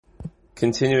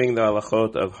Continuing the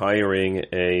halachot of hiring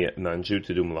a non-Jew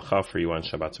to do malacha for you on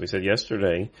Shabbat. So we said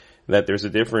yesterday that there's a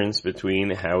difference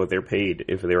between how they're paid.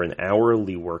 If they're an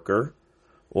hourly worker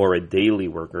or a daily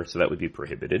worker, so that would be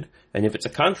prohibited. And if it's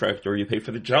a contractor, you pay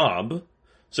for the job,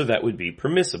 so that would be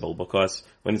permissible, because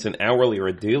when it's an hourly or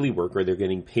a daily worker, they're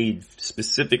getting paid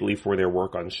specifically for their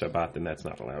work on Shabbat, and that's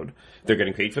not allowed. They're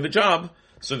getting paid for the job,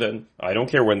 so then I don't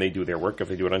care when they do their work. If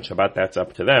they do it on Shabbat, that's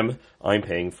up to them. I'm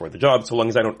paying for the job, so long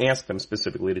as I don't ask them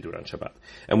specifically to do it on Shabbat.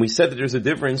 And we said that there's a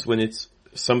difference when it's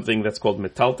something that's called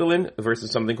metaltalin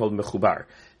versus something called mechubar.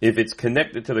 If it's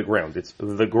connected to the ground, it's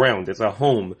the ground, it's a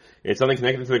home, it's something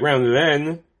connected to the ground,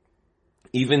 then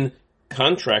even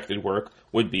contracted work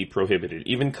would be prohibited.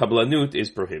 Even kablanut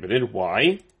is prohibited.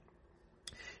 Why?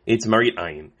 It's marit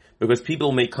ayin. Because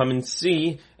people may come and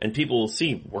see, and people will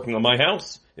see, working on my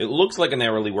house, it looks like an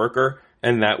hourly worker,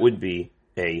 and that would be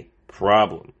a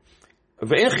problem. And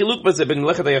there's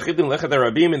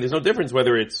no difference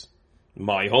whether it's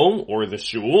my home, or the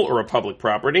shul, or a public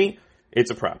property.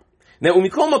 It's a problem. Now,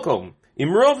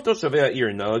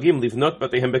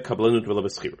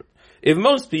 if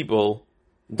most people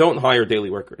don't hire daily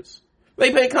workers,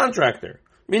 they pay a contractor,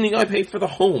 meaning I pay for the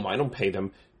home. I don't pay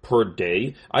them per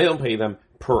day. I don't pay them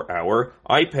per hour.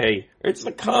 It's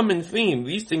the common theme.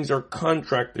 These things are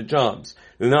contracted jobs.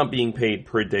 They're not being paid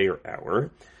per day or hour.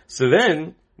 So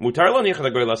then,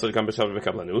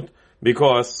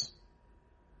 because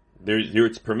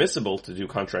it's permissible to do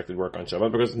contracted work on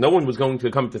Shabbat, because no one was going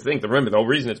to come to think, remember, the whole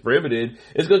reason it's prohibited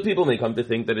is because people may come to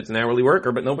think that it's an hourly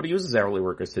worker, but nobody uses hourly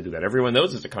workers to do that. Everyone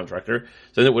knows it's a contractor,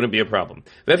 so it wouldn't be a problem.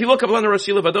 But if you look,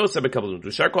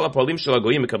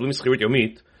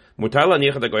 מותר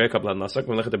להניח את הגוי הקבלן לעסוק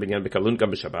במלאכת הבניין בקבלנות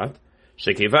גם בשבת,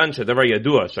 שכיוון שהדבר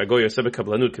ידוע שהגוי עושה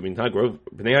בקבלנות כמנהג רוב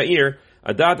בני העיר,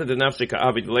 הדעת הדנף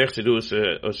שכאב יתלך שידוע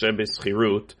שעושה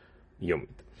בשכירות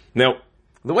יומית. Now,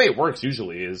 the way it works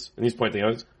usually is, and he's pointing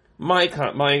out, my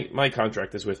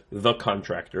contract is with the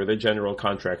contractor, the general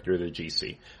contractor, the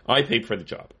GC. I paid for the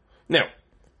job. Now,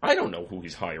 I don't know who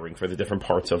he's hiring for the different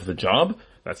parts of the job.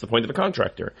 That's the point of a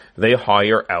contractor. They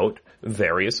hire out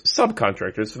various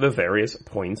subcontractors for the various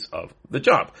points of the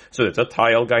job. So there's a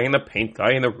tile guy and a paint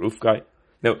guy and a roof guy.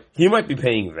 Now, he might be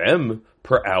paying them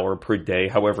per hour, per day,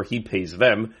 however he pays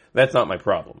them. That's not my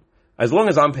problem. As long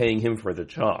as I'm paying him for the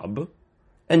job,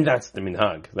 and that's the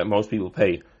minhag, that most people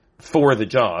pay for the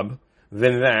job,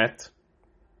 then that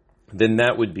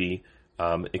would be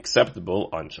acceptable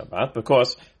on Shabbat,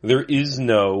 because there is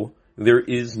no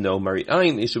marit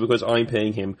ayin issue, because I'm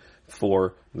paying him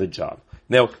for the job.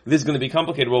 Now, this is going to be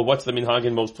complicated. Well, what's the minhag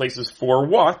in most places for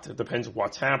what? It depends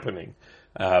what's happening.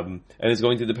 And it's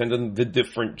going to depend on the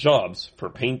different jobs. For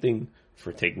painting,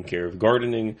 for taking care of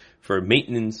gardening, for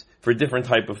maintenance, for different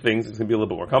type of things. It's going to be a little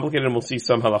bit more complicated, and we'll see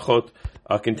some halachot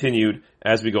continued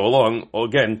as we go along.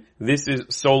 Again, this is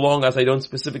so long as I don't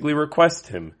specifically request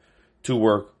him to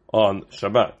work on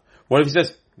Shabbat. What if he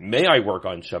says, may I work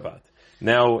on Shabbat?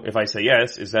 Now, if I say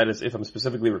yes, is that as if I'm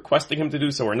specifically requesting him to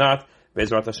do so or not?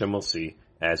 Be'ezrat Hashem, we'll see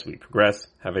as we progress.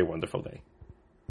 Have a wonderful day.